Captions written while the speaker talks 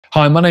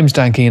Hi, my name's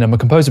Dan Keane. I'm a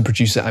composer,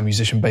 producer, and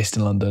musician based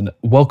in London.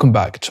 Welcome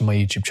back to my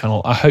YouTube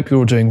channel. I hope you're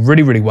all doing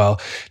really well.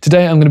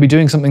 Today, I'm going to be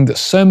doing something that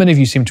so many of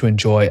you seem to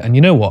enjoy, and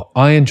you know what?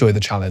 I enjoy the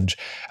challenge,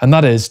 and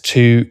that is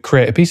to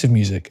create a piece of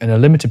music in a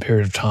limited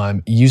period of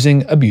time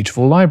using a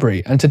beautiful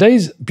library. And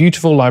today's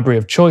beautiful library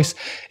of choice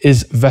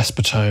is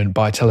Vespertone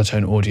by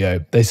Teletone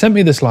Audio. They sent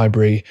me this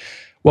library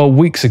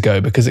weeks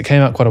ago because it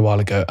came out quite a while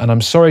ago, and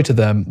I'm sorry to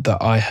them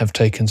that I have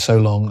taken so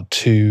long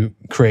to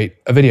create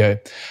a video.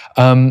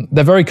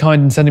 They're very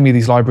kind in sending me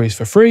these libraries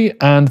for free,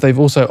 and they've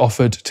also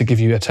offered to give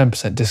you a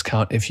 10%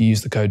 discount if you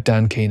use the code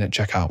DANKEEN at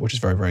checkout, which is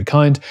very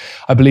kind.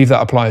 I believe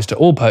that applies to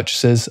all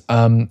purchases,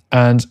 in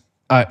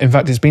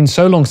fact, it's been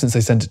so long since they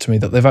sent it to me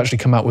that they've actually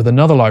come out with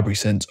another library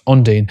since,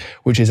 Ondine,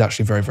 which is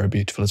actually very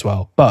beautiful as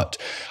well. But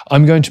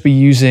I'm going to be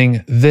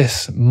using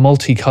this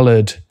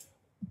multicolored,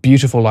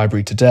 beautiful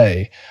library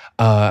today,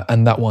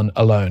 and that one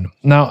alone.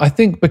 Now, I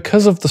think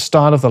because of the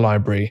style of the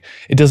library,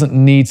 it doesn't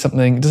need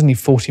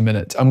 40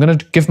 minutes. I'm going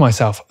to give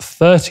myself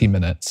 30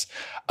 minutes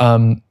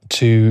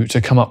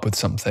to come up with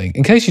something.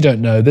 In case you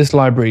don't know, this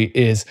library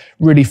is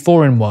really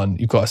 4-in-1.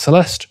 You've got a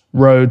Celeste,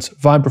 Rhodes,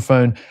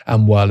 Vibraphone,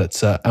 and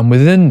Wurlitzer. And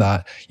within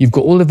that, you've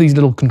got all of these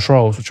little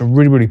controls, which are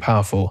really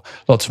powerful.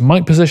 Lots of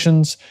mic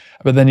positions,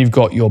 but then you've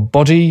got your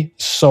body,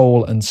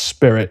 soul, and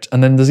spirit.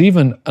 And then there's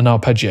even an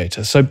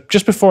arpeggiator. So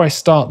just before I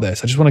start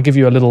this, I just want to give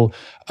you a little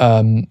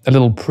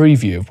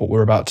preview of what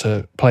we're about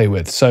to play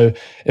with. So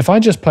if I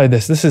just play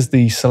this, this is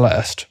the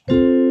Celeste.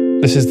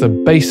 This is the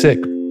basic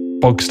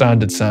bog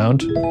standard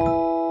sound,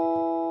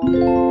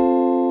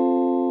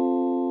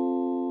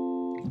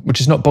 which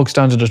is not bog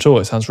standard at all.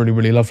 It sounds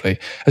really lovely.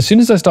 As soon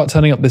as I start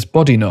turning up this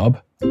body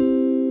knob,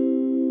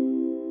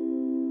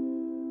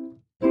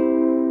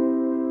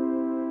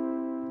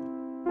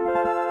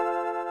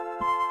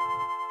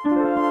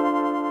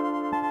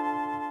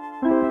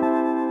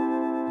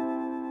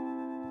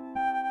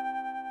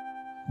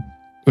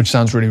 which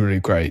sounds really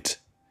great.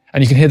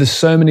 And you can hear there's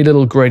so many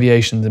little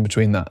gradations in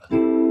between that.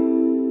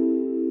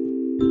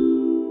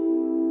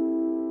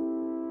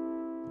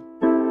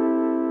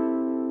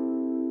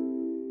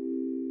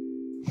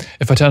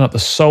 If I turn up the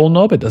soul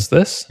knob, it does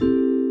this.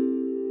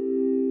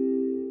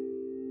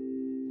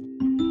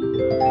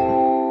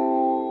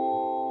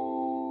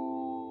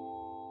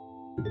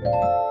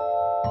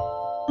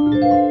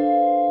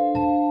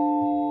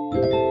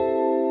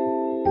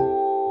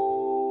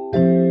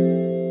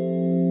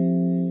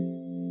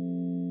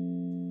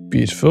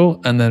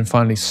 Beautiful. And then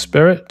finally,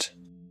 spirit.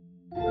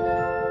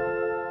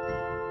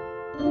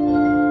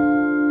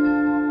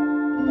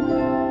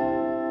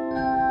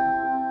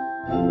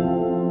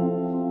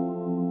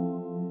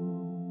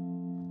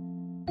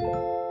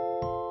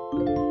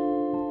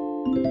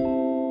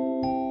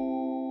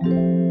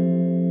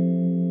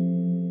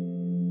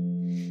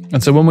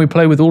 And so when we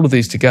play with all of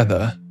these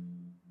together,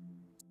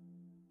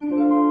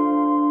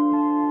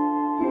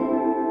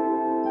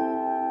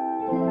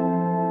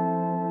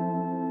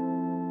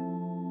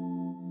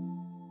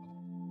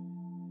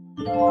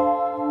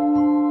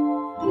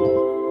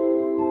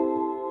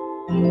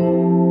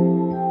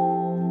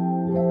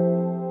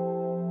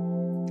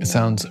 it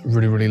sounds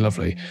really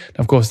lovely. Now,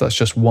 of course, that's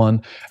just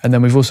one. And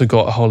then we've also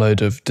got a whole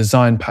load of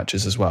design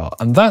patches as well.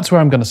 And that's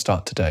where I'm going to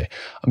start today.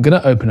 I'm going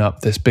to open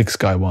up this Big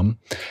Sky one.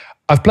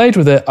 I've played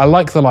with it. I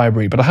like the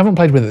library, but I haven't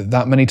played with it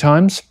that many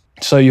times.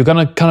 So you're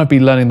going to kind of be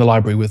learning the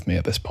library with me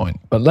at this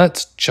point. But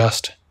let's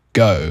just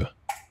go.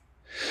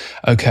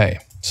 Okay,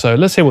 so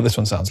let's hear what this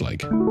one sounds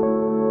like.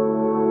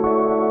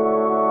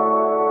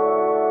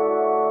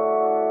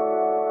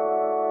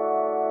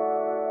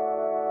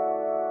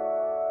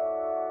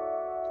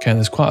 Okay,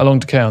 there's quite a long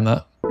decay on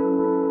that.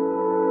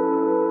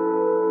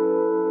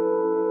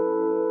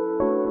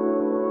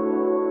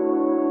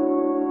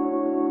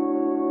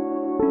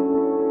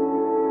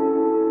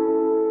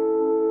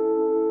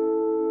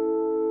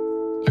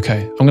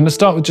 Okay, I'm going to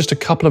start with just a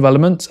couple of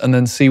elements and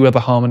then see where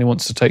the harmony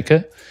wants to take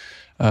it.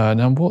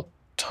 Now,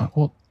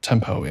 what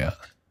tempo are we at?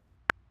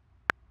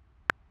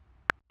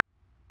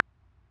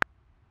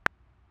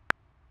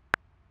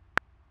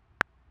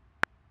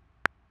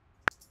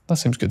 That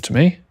seems good to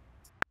me.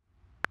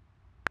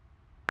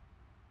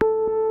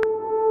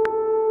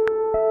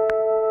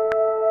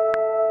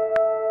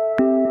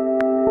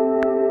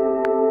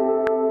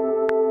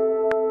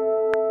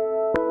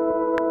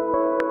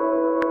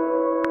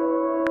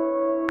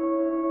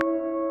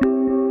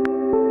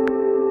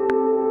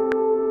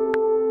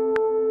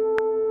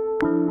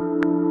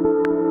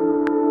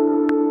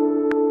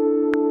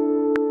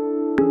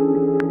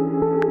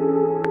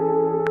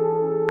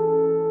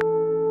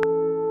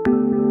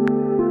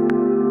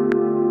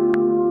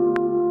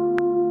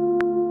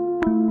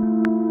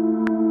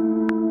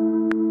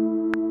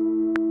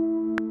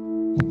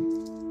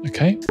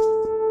 Okay.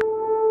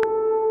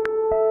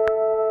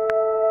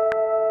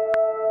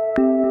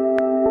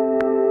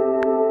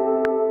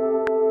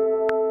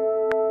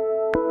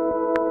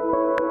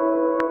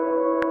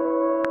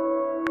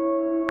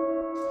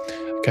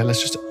 Okay,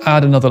 let's just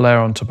add another layer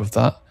on top of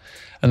that,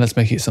 and let's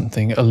make it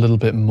something a little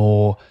bit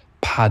more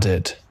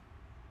padded.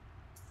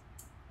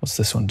 What's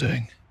this one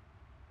doing?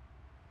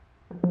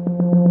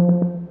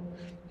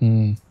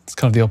 It's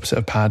kind of the opposite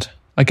of pad.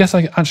 I guess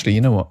actually,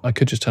 you know what? I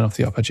could just turn off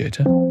the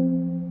arpeggiator.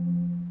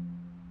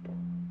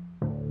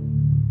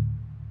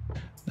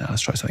 Now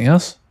let's try something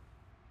else.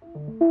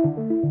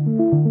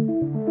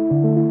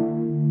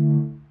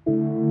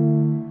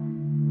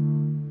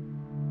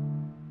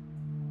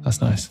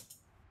 That's nice.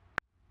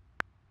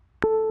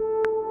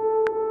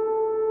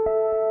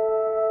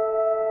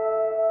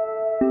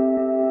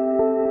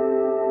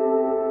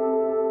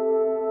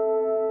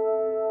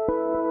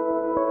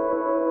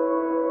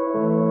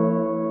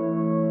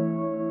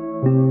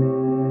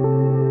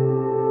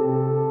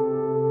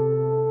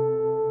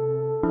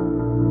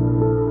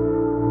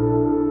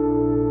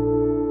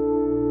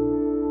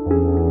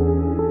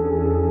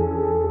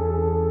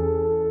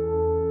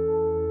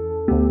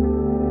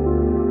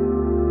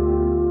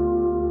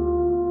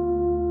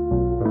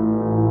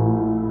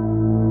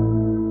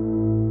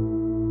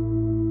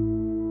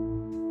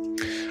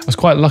 I was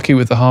quite lucky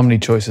with the harmony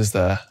choices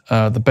there.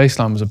 The bass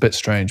line was a bit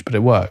strange, but it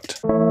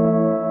worked.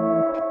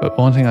 But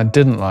one thing I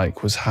didn't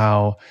like was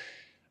how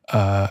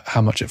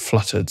much it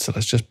fluttered. So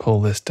let's just pull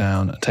this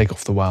down and take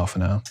off the wow for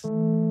now.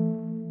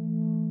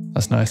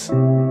 That's nice.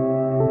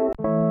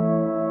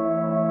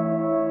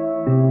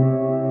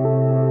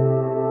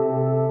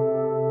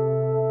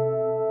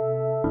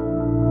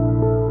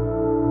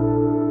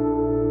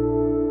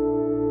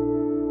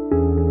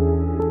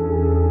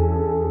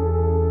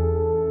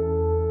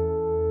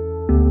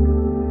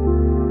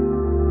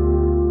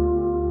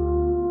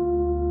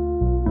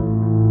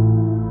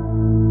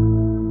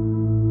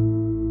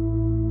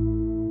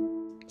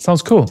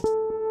 Sounds cool.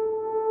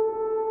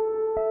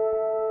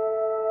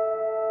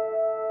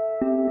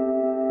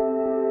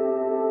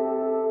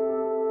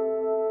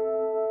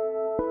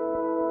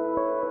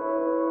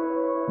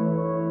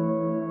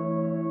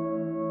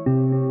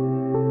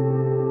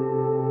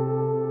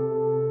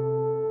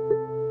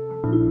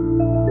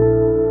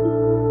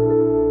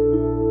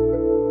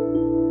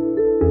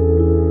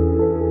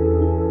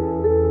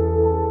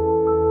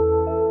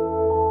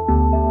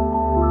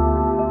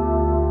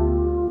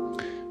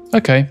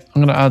 Okay,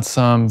 I'm going to add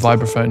some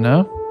vibraphone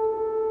now.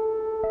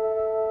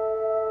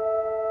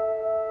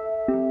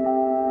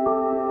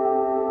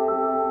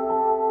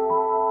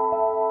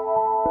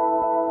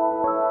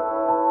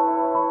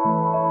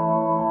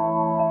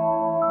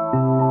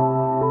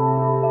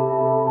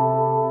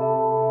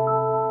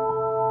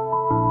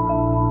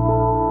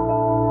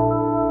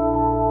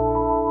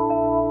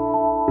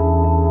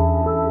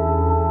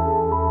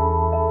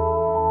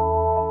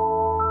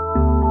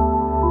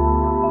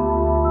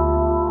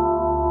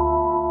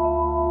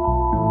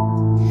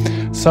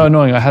 So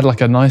annoying, I had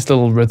like a nice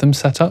little rhythm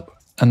set up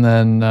and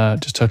then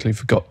just totally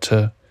forgot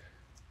to...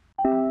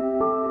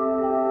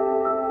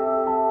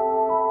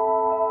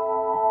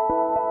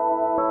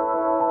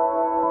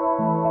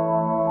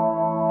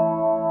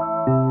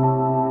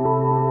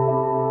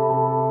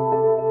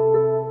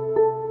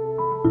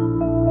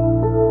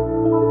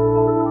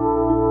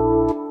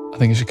 I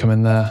think it should come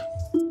in there.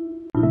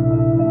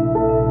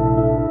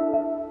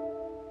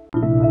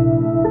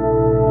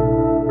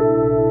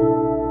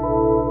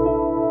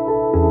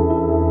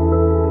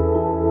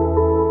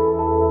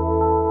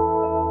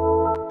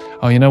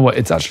 Oh, you know what?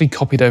 It's actually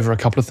copied over a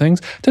couple of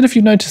things. Don't know if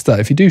you noticed that.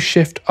 If you do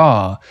Shift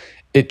R,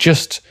 it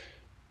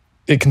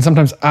can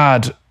sometimes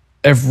add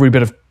every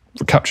bit of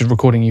captured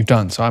recording you've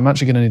done. So I'm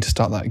actually going to need to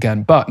start that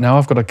again. But now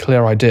I've got a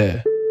clear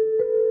idea.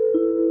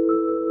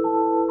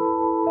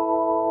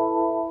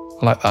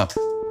 I like that.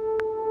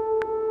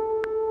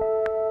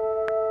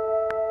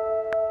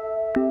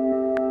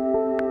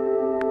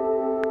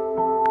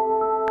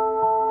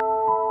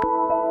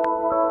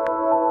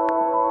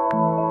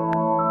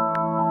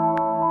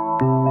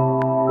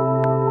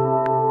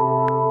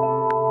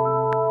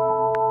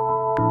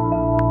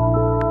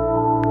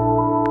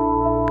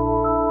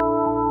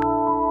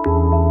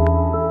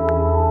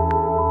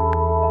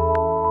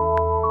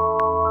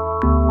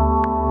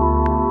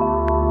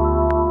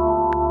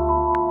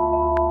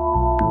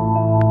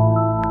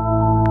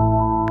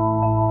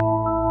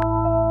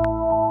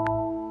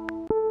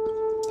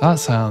 That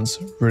sounds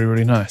really,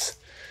 really nice.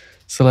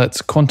 So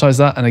let's quantize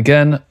that. And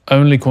again,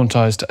 only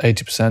quantize to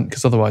 80%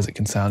 because otherwise it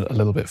can sound a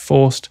little bit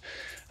forced.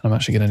 And I'm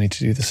actually going to need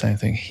to do the same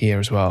thing here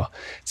as well.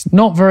 It's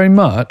not very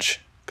much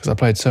because I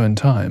played so in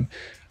time,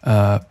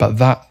 but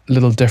that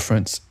little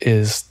difference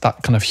is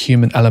that kind of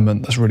human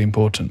element that's really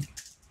important.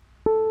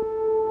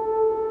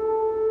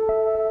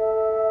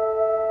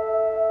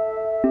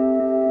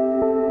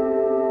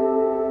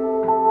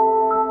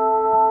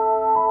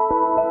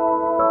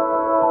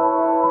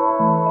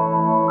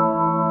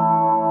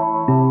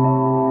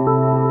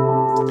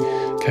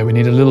 Okay, we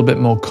need a little bit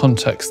more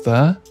context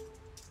there.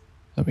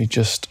 Let me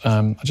just,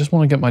 I just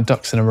want to get my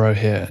ducks in a row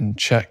here and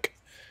check.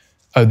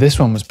 Oh, this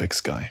one was Big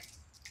Sky.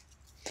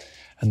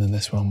 And then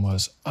this one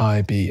was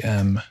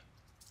IBM.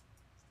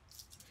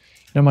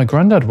 You know, my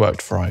granddad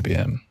worked for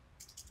IBM.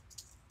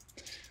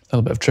 A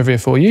little bit of trivia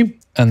for you.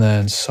 And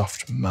then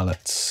soft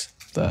mallets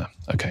there.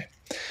 Okay.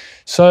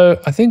 So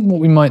I think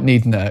what we might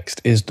need next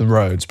is the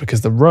Rhodes,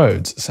 because the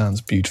Rhodes sounds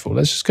beautiful.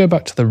 Let's just go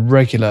back to the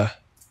regular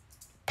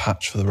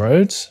patch for the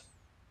Rhodes.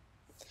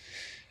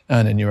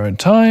 And in your own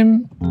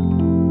time.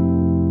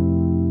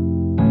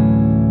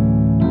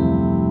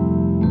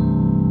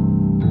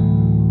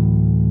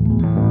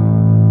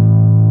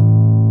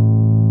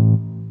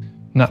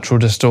 Natural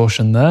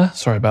distortion there,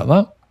 sorry about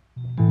that.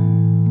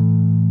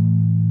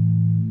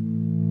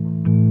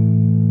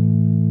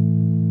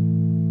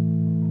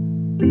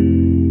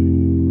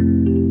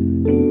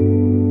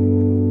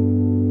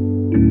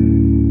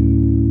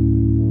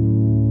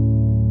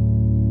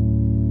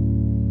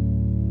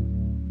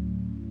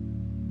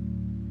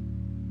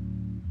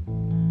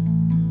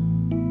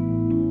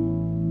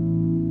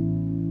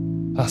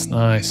 That's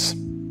nice.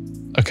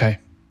 Okay.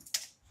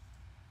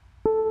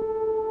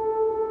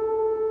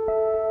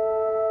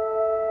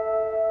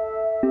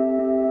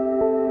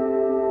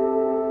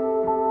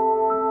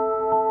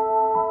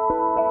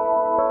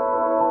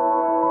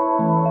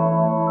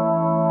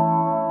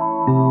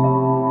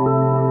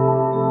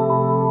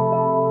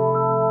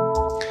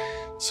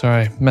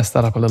 Sorry, messed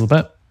that up a little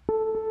bit.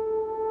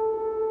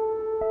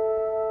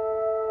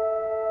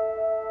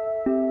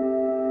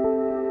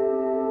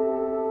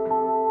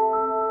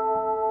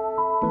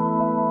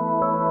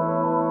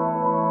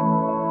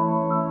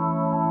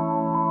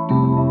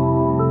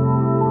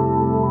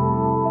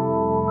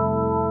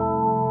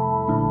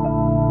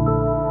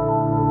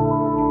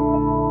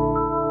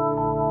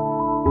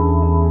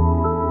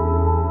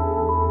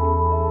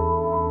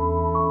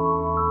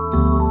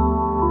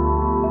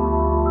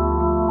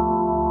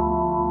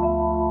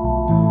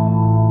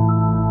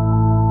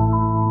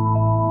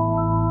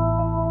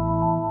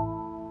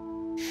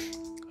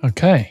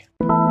 Okay.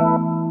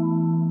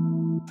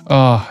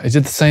 Oh, it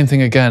did the same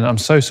thing again. I'm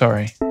so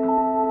sorry.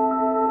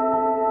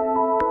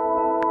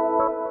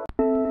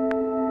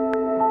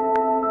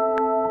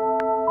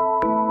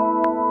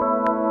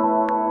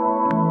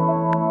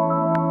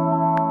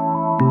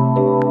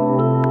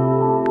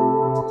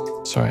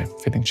 Sorry,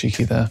 feeling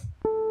cheeky there.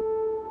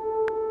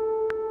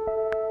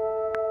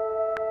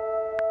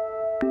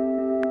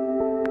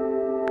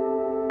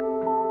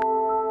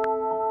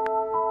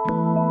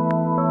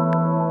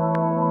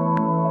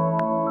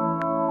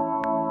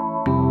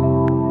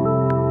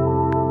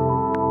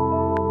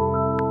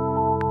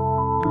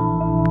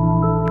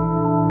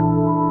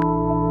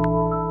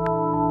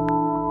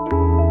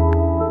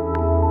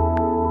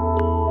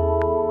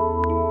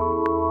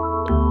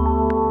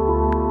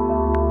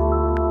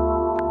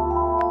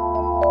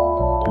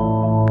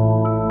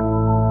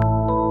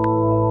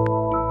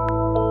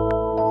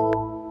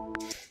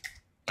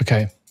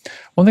 Okay,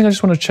 one thing I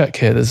just want to check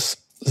here, there's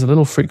a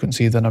little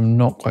frequency that I'm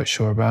not quite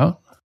sure about.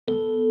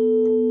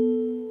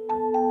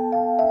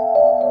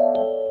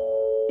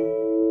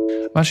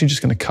 I'm actually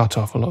just going to cut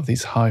off a lot of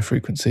these high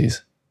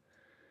frequencies.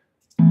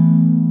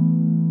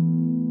 And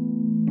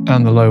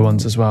the low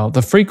ones as well.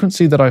 The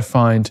frequency that I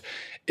find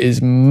is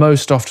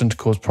most often to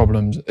cause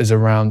problems is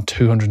around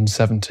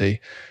 270.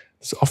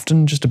 It's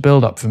often just a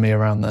build up for me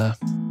around there.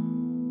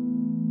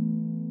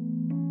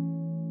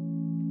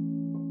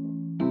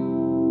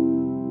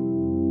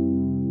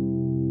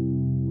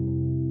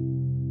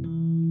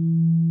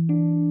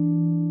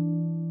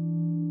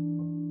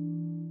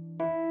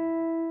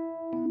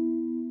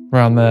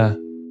 Around there.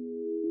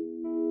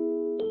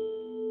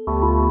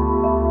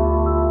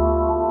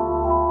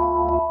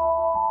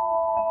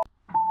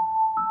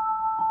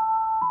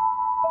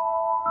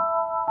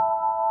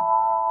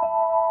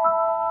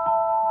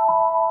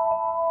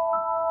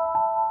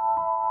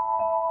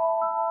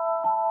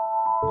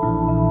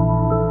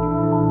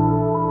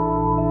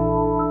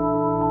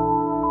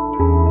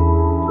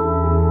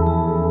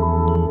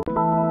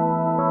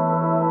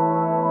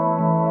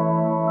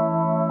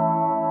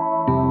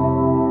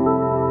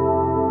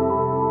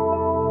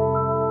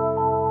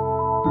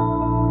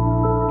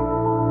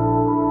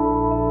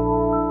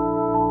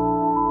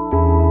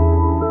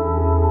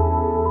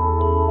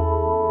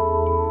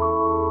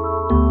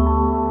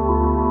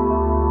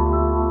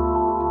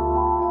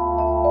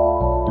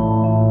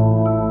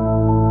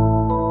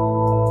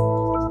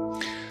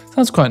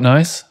 That's quite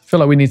nice. I feel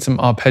like we need some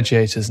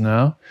arpeggiators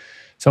now.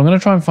 So I'm going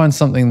to try and find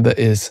something that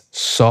is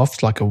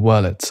soft, like a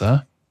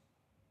Wurlitzer.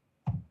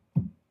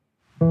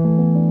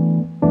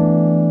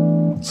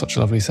 Such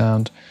a lovely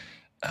sound.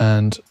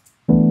 And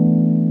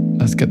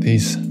let's get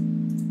these.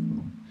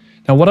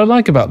 Now what I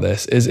like about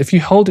this is if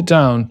you hold it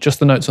down, just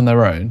the notes on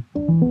their own,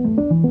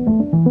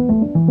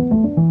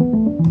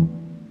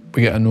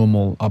 we get a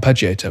normal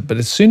arpeggiator. But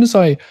as soon as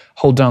I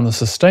hold down the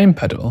sustain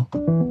pedal,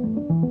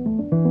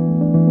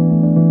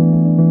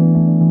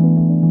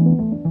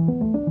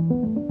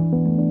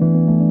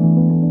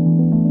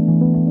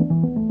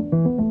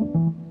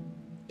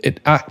 it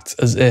acts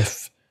as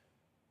if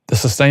the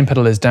sustain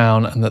pedal is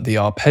down and that the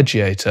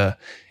arpeggiator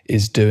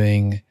is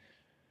doing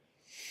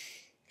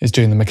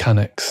the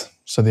mechanics.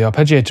 So the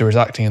arpeggiator is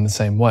acting in the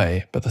same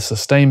way, but the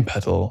sustain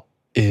pedal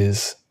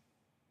is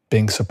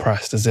being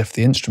suppressed as if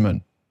the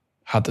instrument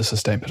had the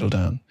sustain pedal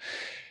down.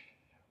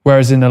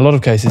 Whereas in a lot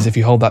of cases, if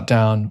you hold that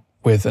down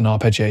with an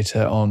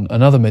arpeggiator on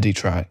another MIDI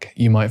track,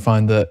 you might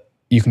find that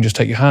you can just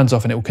take your hands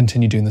off and it will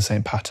continue doing the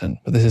same pattern.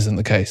 But this isn't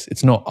the case.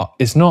 It's not,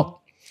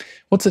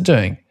 what's it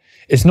doing?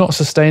 It's not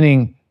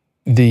sustaining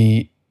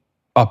the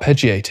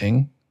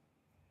arpeggiating,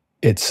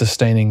 it's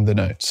sustaining the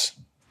notes.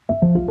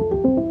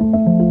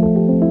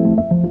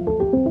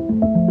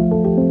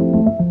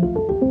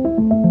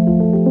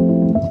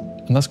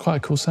 And that's quite a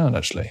cool sound,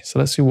 actually. So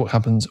let's see what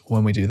happens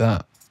when we do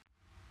that.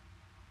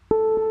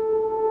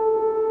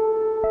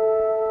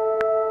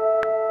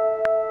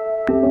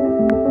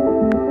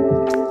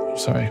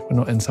 Sorry, we're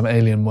not in some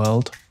alien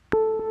world.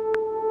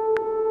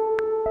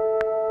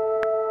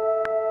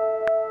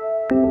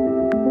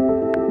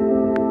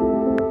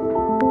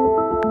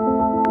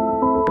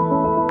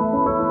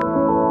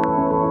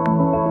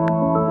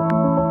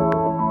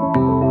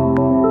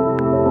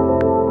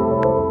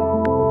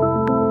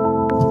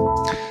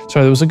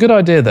 Sorry, there was a good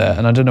idea there,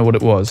 and I don't know what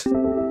it was.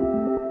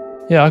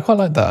 Yeah, I quite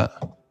like that.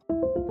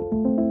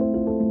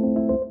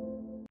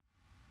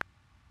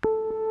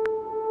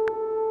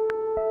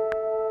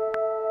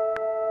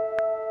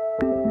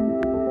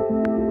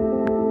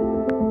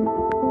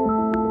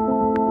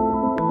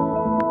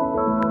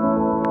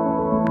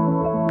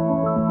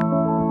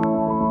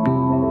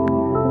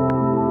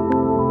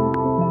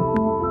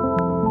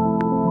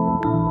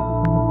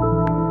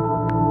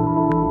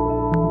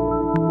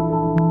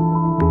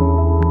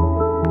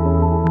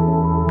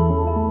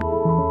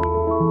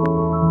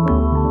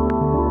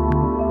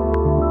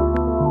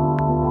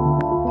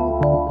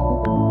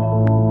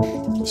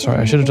 Sorry,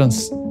 I should have done...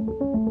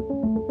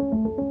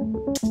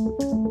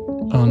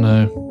 Oh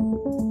no.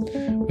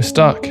 We're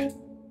stuck.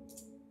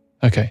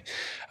 Okay.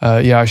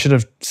 Yeah, I should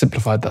have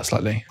simplified that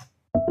slightly.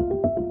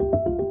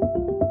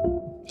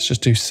 Let's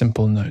just do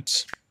simple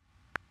notes.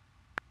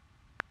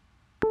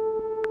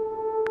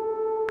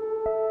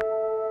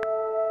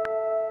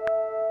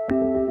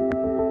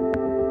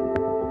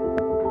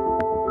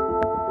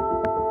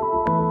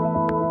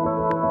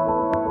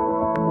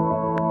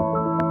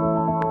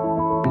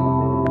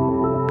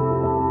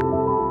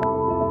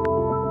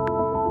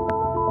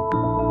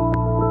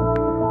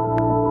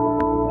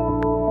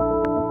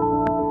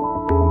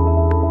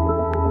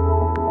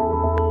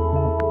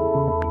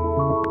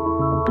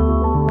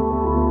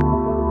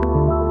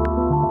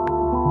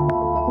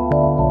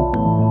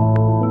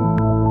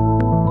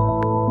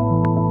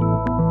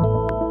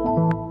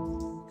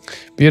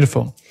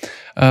 Beautiful.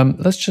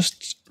 Let's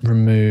just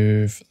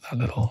remove that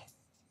little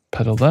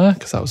pedal there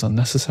because that was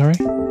unnecessary.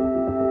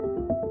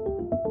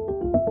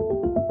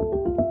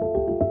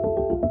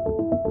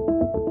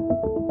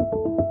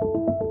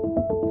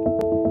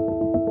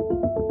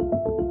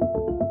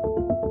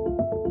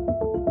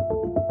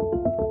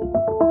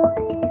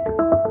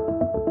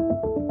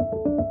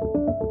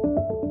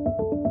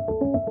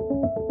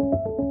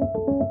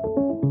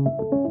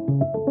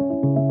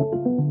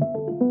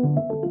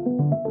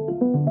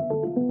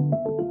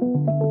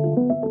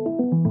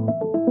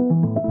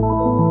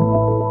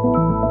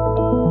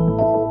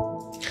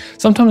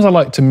 Sometimes I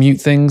like to mute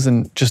things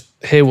and just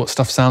hear what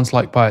stuff sounds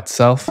like by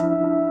itself.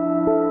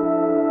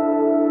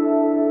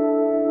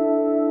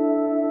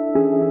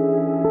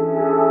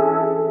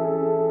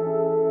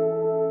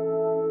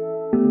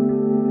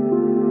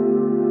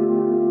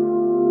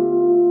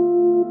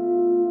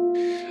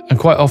 And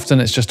quite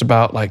often it's just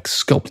about like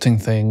sculpting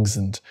things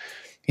and,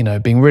 you know,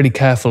 being really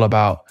careful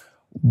about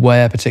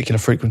where particular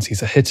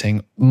frequencies are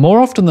hitting. More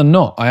often than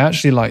not, I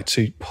actually like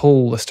to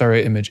pull the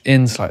stereo image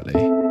in slightly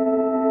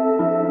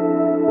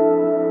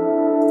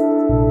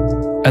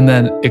and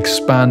then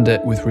expand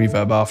it with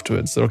reverb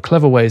afterwards. There are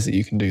clever ways that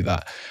you can do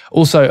that.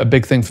 Also, a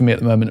big thing for me at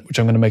the moment, which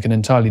I'm going to make an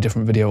entirely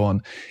different video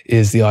on,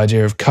 is the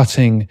idea of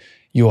cutting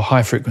your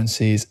high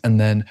frequencies and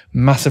then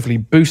massively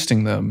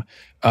boosting them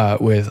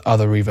with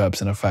other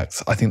reverbs and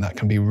effects. I think that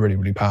can be really,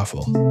 really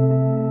powerful.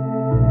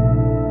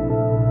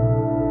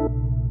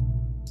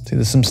 See,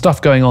 there's some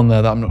stuff going on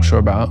there that I'm not sure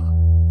about.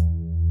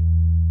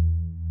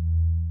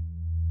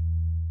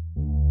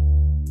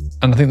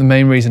 And I think the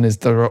main reason is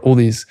there are all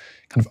these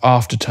kind of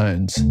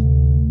aftertones.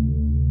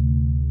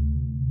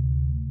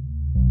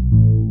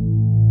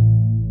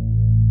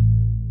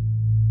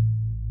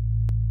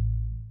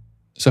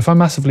 So if I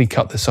massively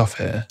cut this off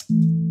here,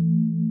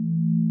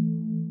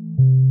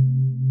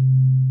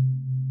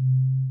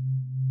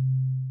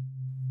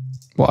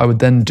 what I would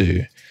then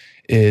do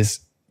is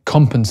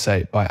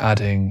compensate by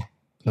adding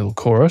a little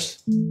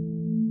chorus.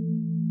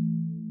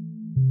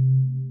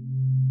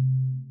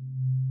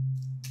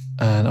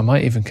 And I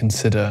might even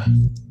consider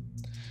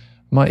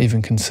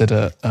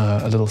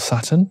a little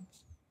Saturn.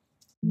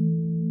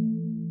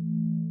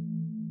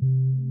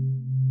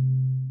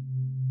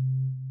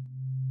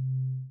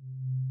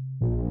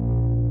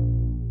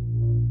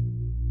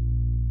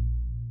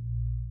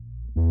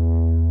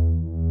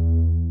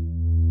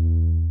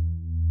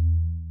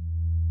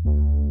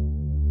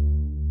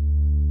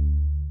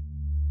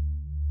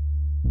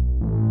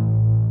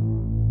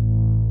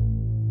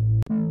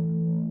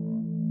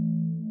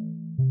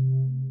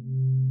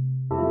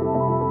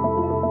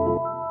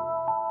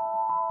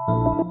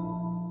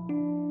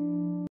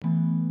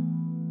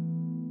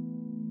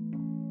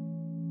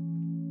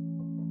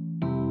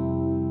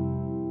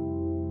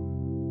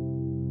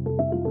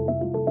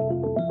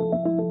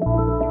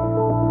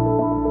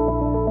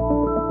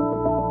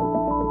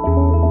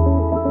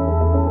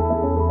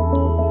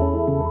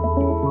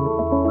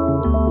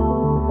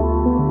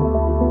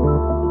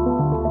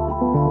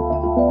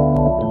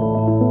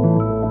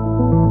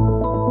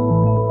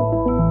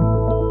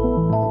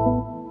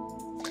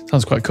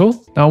 Sounds quite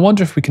cool. Now I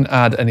wonder if we can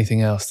add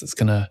anything else that's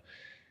gonna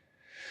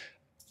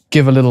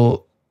give a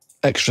little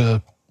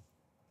extra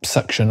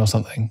section or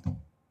something.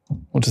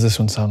 What does this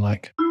one sound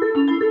like?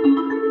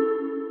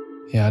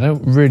 Yeah, I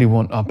don't really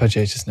want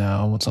arpeggiators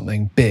now. I want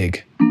something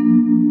big.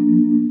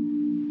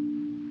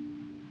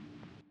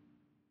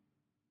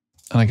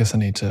 And I guess I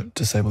need to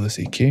disable this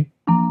EQ.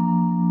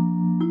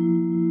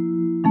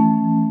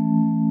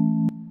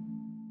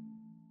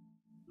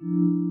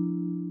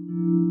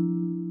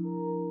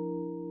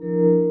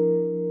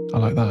 I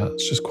like that,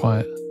 it's just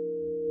quiet.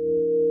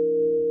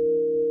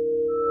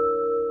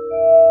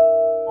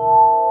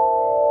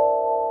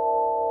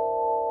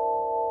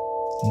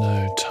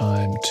 No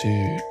Time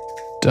to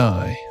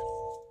Die.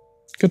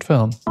 Good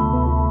film.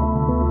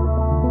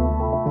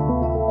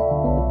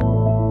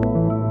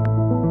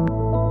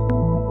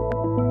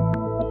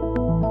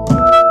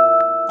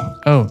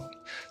 Oh,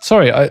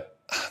 sorry,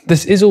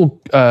 this is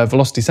all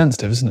velocity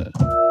sensitive, isn't it?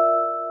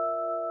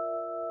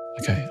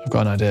 Okay, I've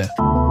got an idea.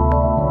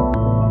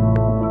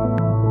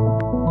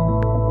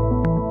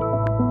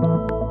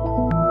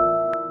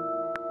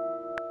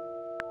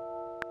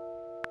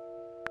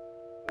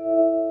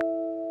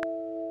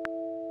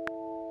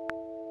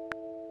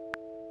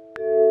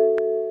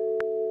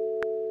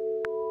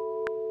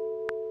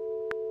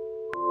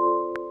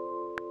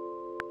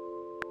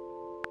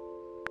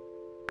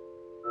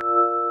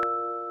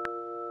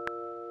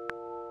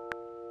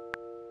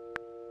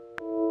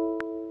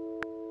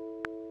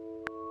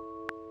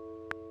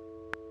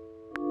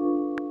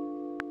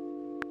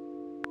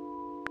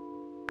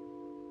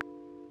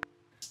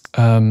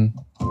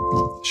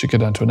 Should go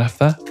down to an F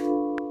there.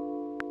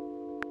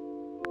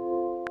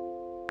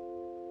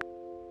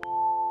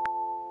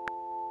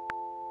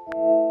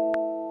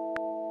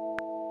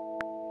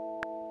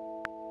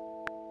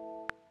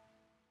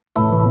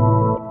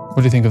 What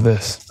do you think of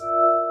this?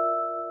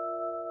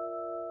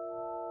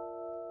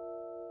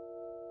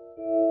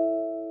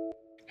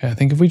 Okay, I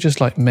think if we just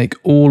like make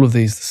all of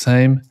these the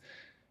same,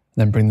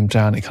 then bring them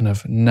down, it kind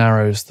of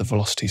narrows the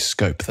velocity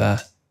scope there.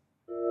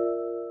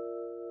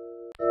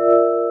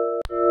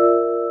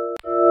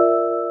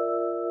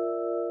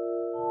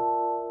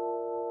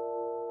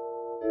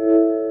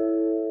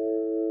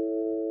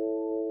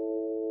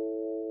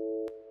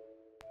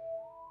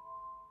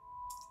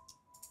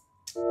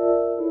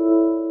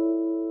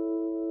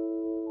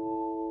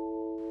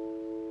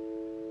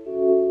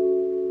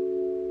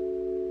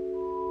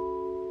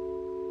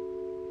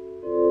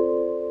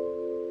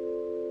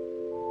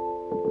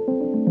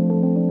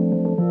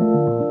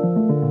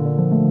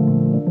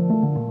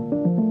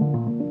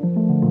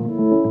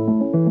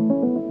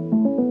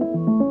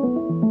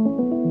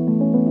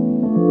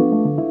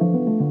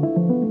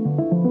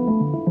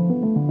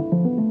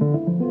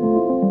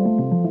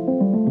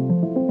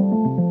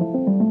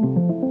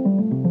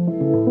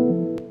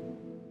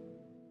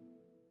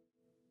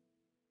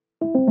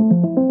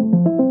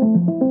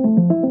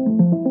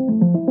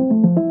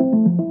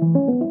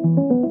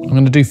 I'm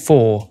going to do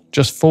four,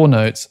 just 4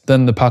 notes,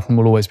 then the pattern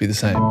will always be the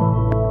same.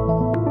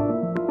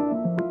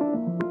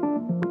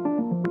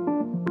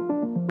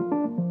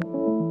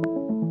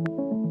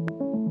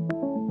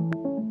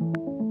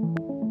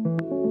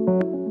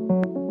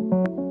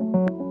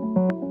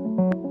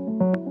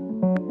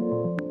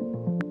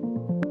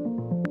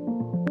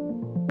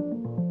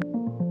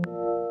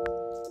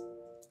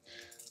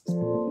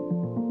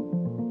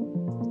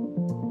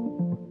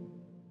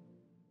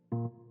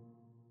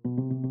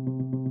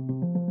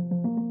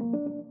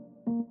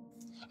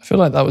 I feel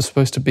like that was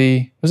supposed to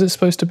be, was it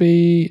supposed to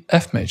be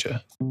F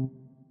major?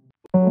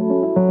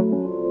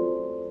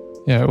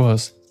 Yeah, it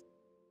was.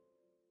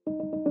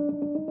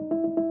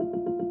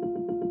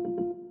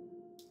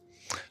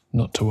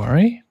 Not to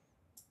worry.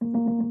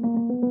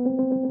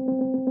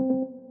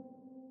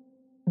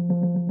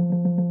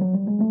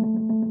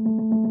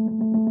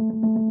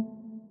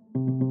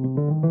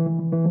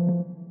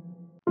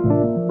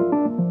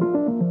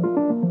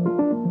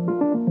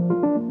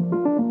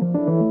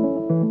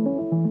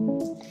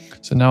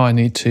 So now I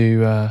need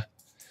to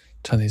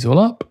turn these all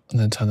up and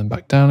then turn them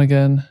back down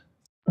again.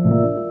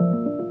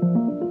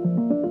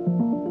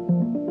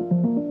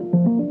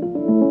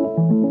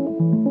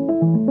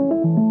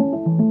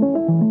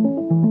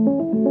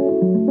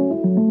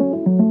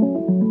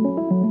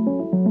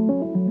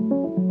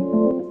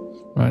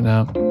 Right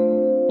now.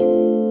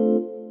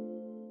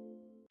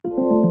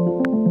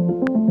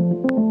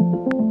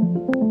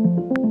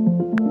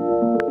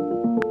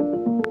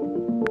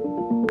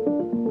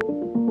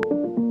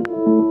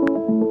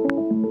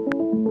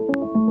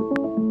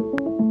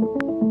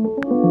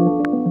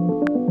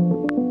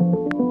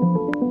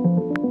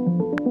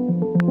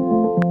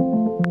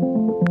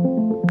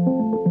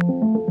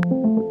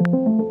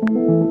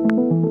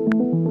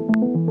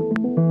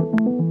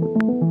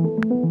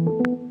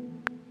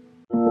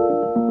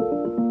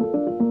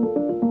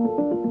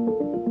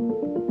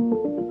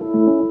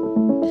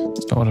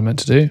 Not what I meant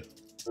to do.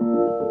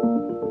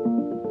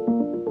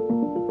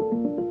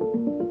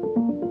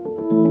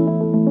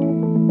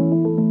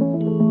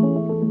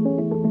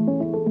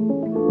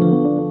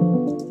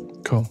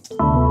 Cool.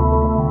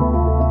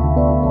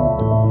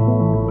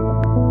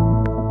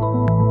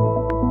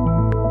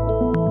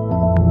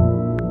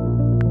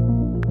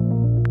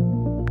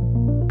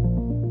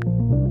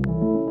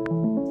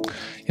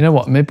 You know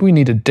what? Maybe we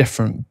need a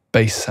different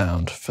bass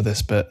sound for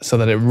this bit so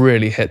that it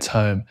really hits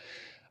home.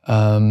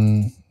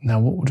 Now,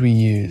 what would we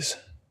use?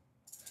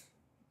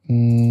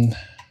 This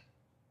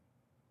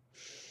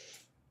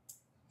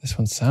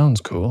one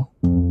sounds cool.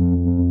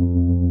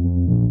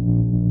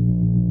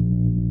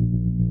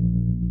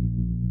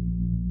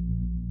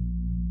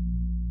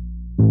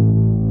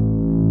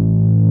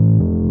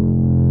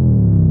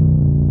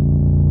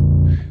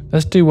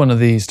 Let's do one of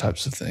these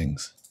types of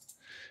things,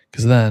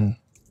 because then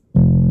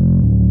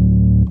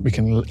we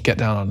can get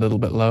down a little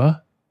bit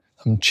lower.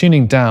 I'm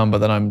tuning down, but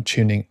then I'm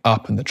tuning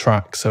up in the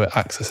track so it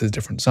accesses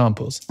different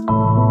samples.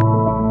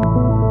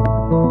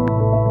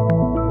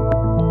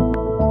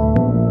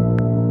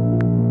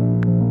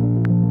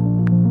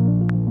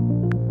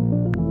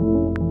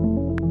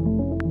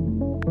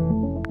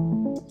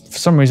 For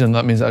some reason,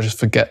 that means that I just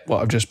forget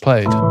what I've just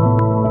played.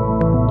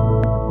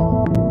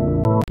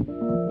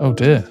 Oh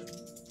dear.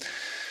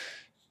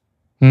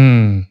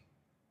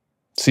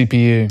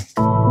 CPU.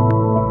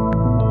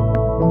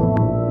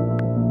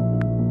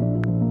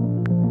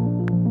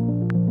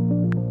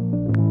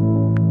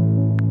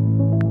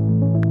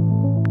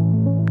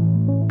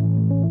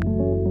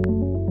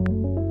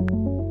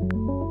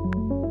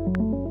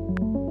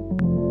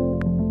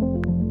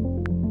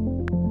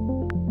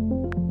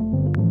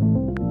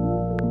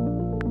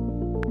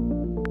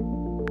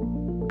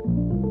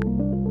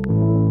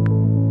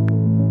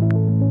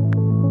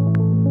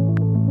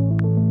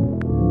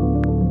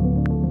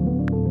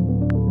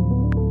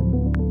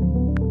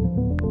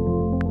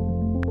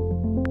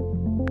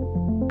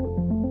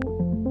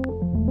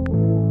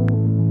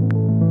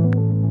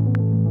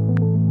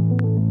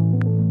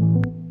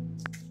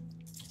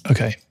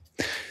 Okay,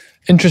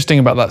 interesting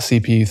about that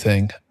CPU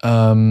thing.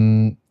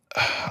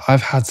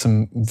 I've had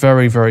some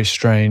very, very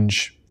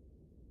strange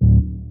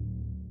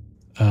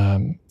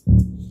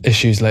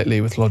issues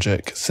lately with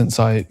Logic. Since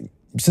I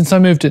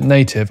moved it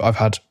native, I've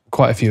had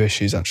quite a few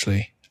issues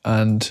actually.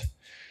 And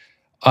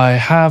I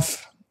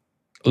have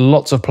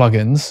lots of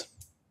plugins,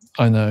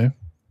 I know,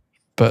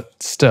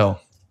 but still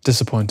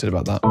disappointed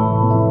about that.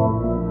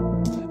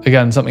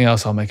 Again, something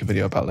else I'll make a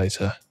video about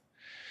later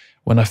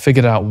when I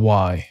figured out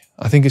why.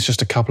 I think it's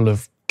just a couple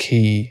of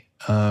key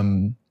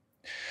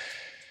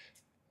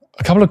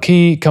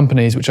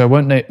companies which I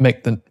won't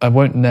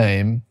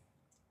name,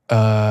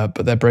 but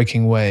they're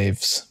breaking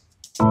waves.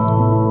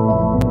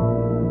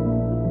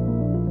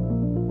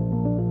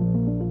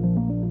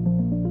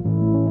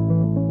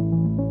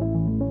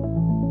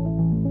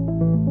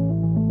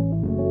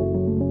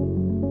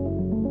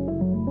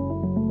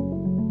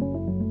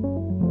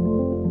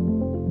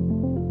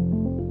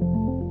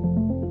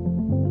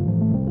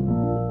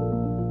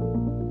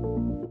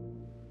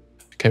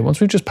 Okay,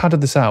 once we've just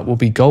padded this out, we'll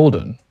be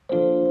golden.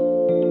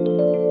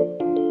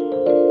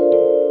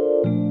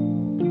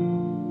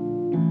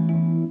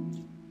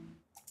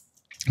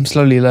 I'm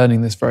slowly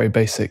learning this very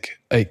basic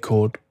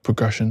 8-chord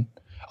progression.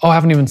 Oh, I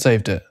haven't even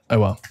saved it. Oh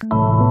well.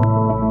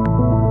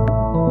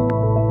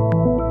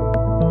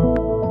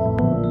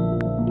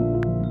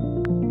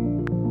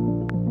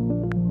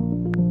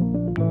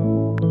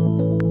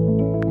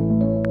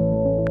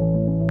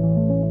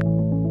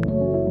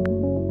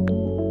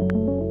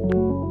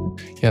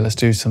 Yeah, let's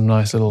do some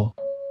nice little...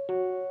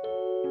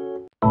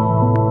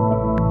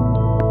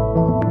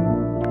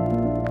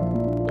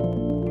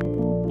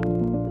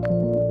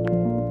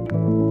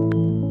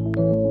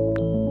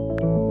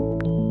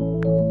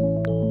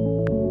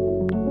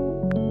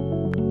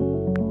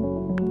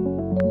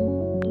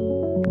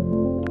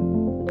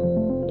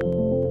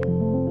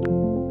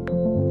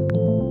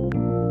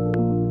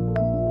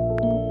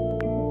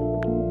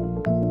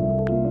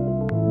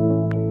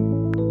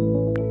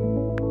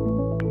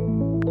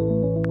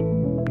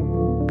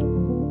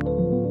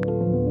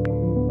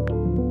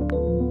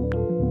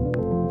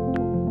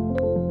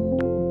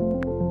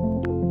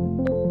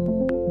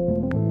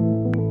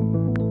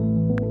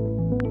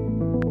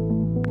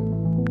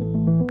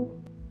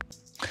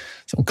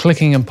 some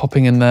clicking and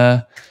popping in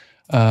there.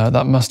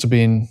 That must have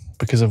been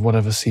because of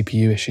whatever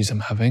CPU issues I'm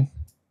having.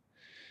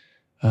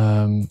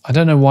 I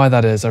don't know why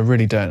that is, I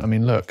really don't. I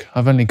mean, look,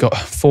 I've only got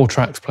 4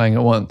 tracks playing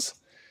at once,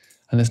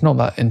 and it's not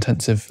that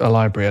intensive a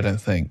library, I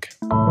don't think.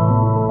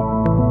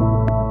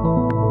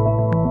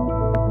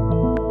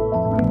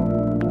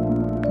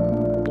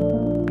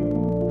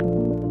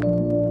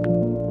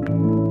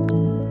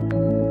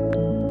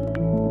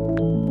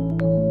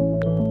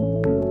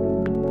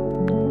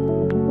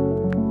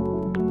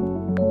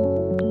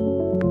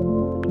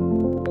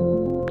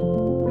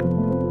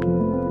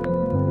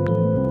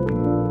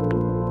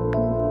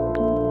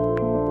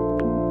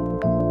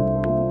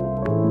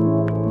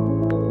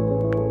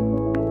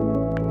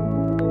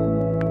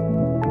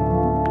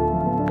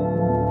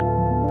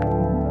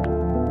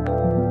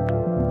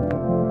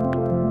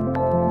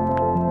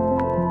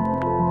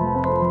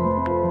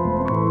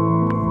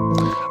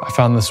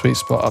 Found the sweet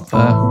spot up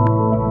there.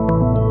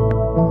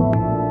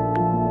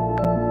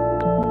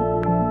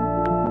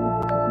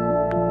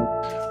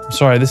 I'm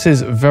sorry, this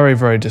is very,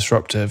 very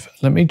disruptive.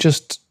 Let me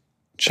just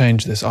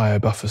change this I/O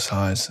buffer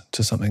size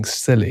to something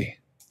silly.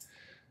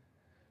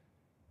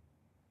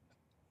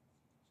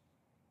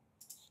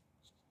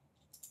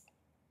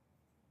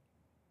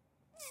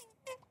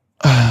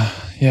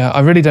 Yeah,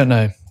 I really don't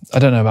know. I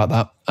don't know about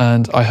that.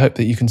 And I hope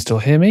that you can still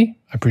hear me.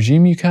 I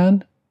presume you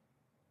can.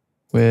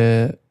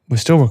 We're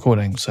still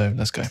recording, so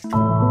let's go.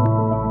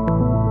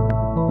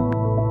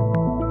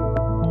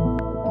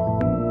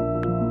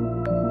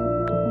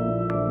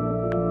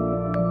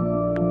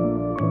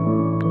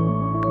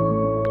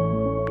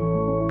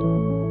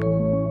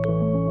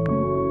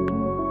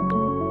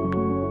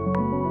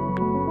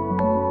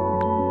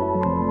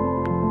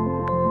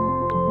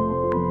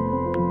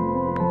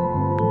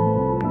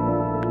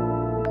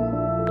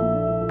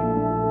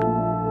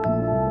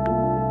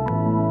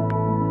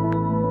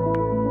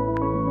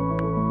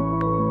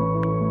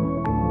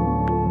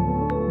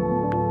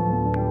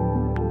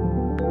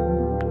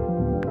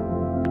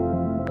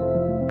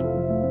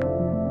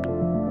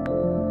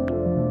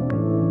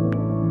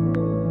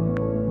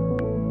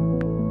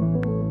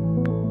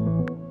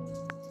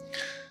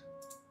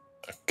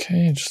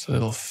 Okay, just a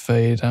little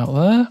fade out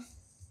there.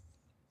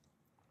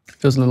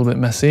 Feels a little bit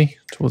messy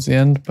towards the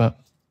end, but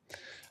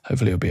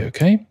hopefully it'll be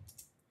okay.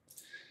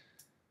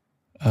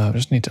 I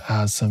just need to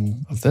add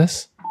some of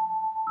this.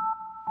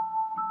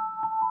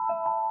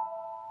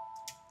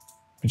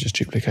 We just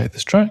duplicate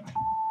this track.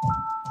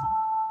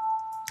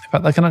 In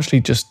fact, that can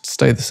actually just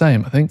stay the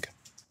same, I think.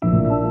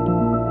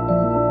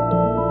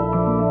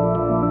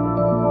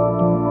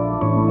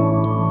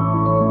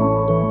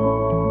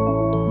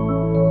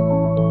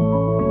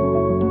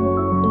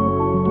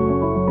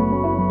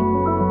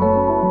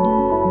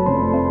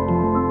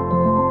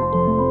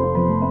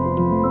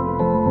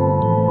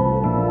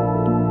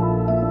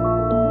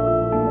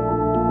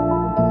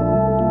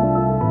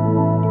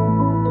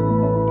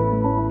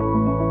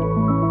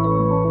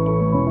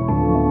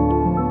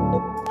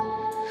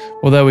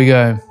 Well, there we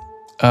go.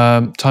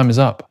 Time is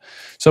up.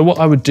 So what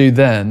I would do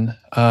then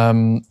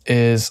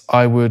is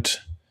I would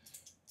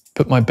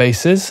put my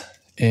basses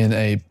in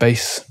a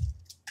bass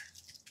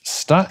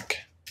stack.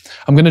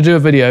 I'm going to do a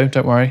video,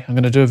 don't worry. I'm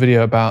going to do a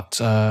video about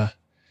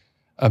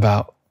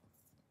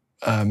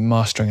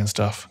mastering and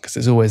stuff, because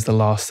it's always the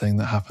last thing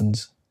that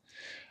happens.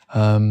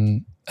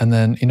 And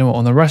then, you know what,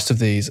 on the rest of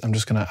these, I'm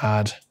just going to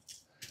add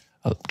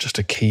just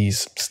a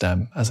keys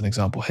stem as an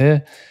example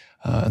here.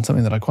 And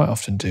something that I quite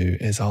often do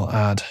is I'll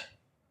add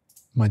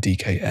my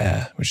DK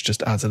air, which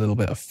just adds a little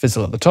bit of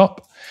fizzle at the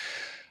top.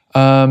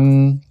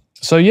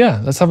 So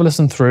yeah, let's have a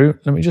listen through.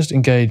 Let me just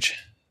engage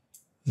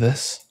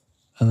this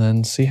and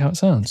then see how it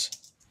sounds.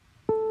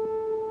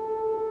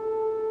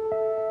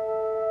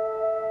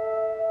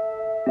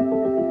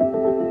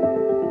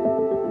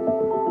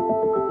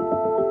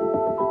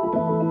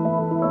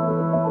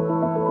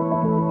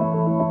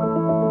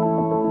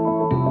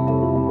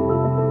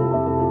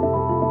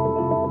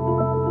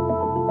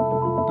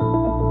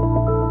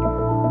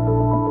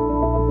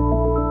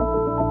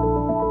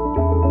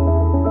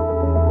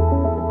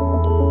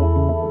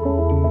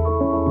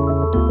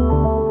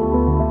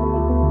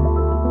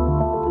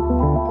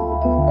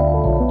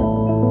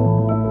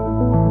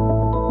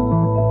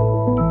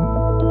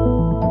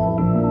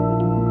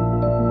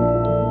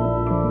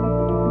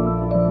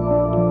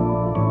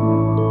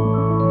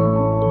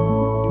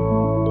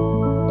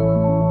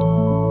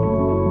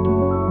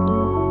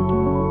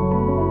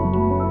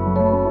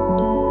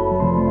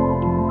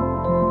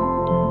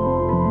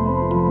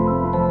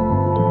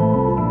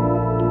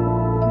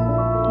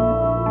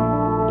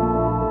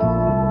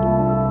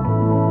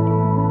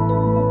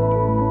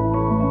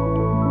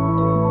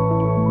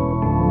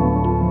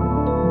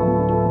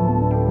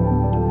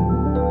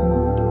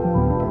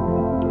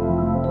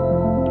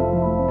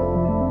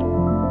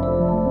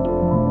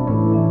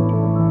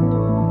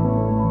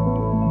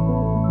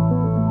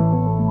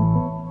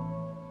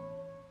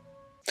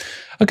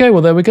 Okay,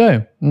 well, there we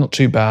go. Not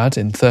too bad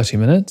in 30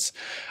 minutes.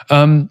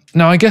 Now,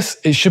 I guess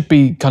it should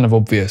be kind of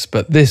obvious,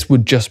 but this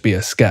would just be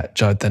a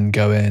sketch. I'd then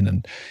go in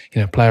and,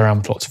 you know, play around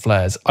with lots of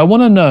flares. I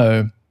want to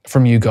know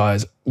from you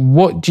guys,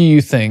 what do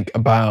you think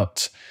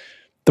about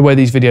the way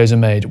these videos are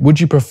made? Would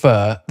you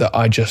prefer that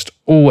I just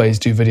always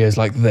do videos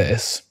like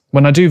this?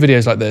 When I do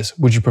videos like this,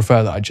 would you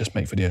prefer that I just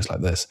make videos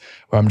like this,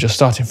 where I'm just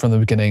starting from the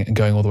beginning and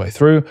going all the way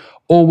through?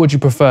 Or would you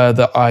prefer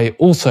that I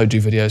also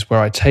do videos where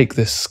I take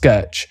this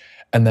sketch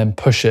and then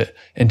push it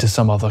into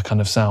some other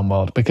kind of sound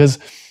world? Because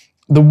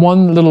the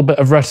one little bit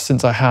of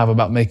reticence I have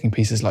about making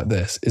pieces like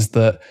this is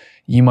that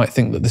you might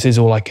think that this is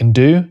all I can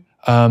do,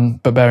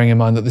 but bearing in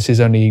mind that this is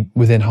only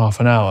within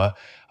half an hour,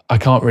 I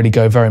can't really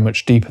go very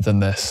much deeper than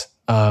this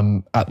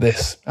at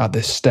this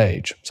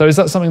stage. So is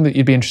that something that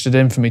you'd be interested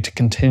in, for me to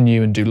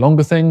continue and do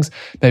longer things?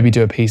 Maybe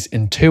do a piece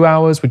in 2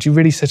 hours? Would you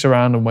really sit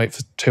around and wait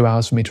for 2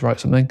 hours for me to write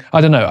something?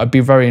 I don't know. I'd be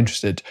very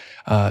interested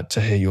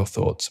to hear your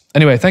thoughts.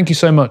 Anyway, thank you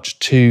so much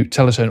to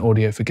Teletone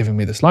Audio for giving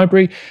me this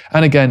library.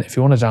 And again, if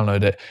you want to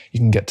download it,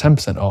 you can get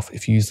 10% off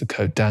if you use the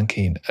code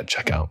DANKEEN at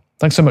checkout.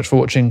 Thanks so much for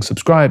watching.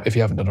 Subscribe if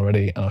you haven't done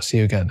already, and I'll see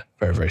you again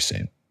very, very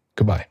soon.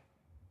 Goodbye.